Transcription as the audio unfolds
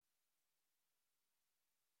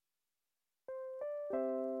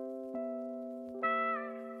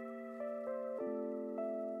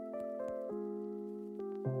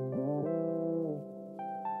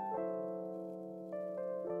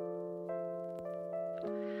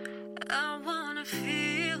I wanna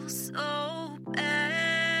feel so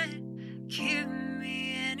bad. Give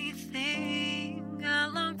me anything. I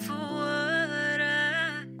long for what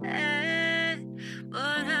I had,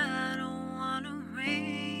 but I don't wanna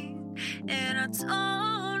ring, and I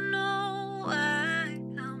don't know why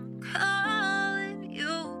I'm calling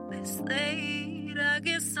you this late. I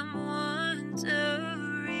guess I'm wondering,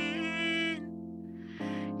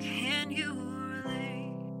 can you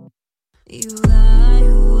relate? You lie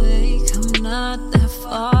awake, I'm not that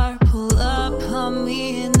far. Pull up on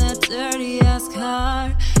me in that dirty ass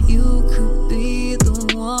car.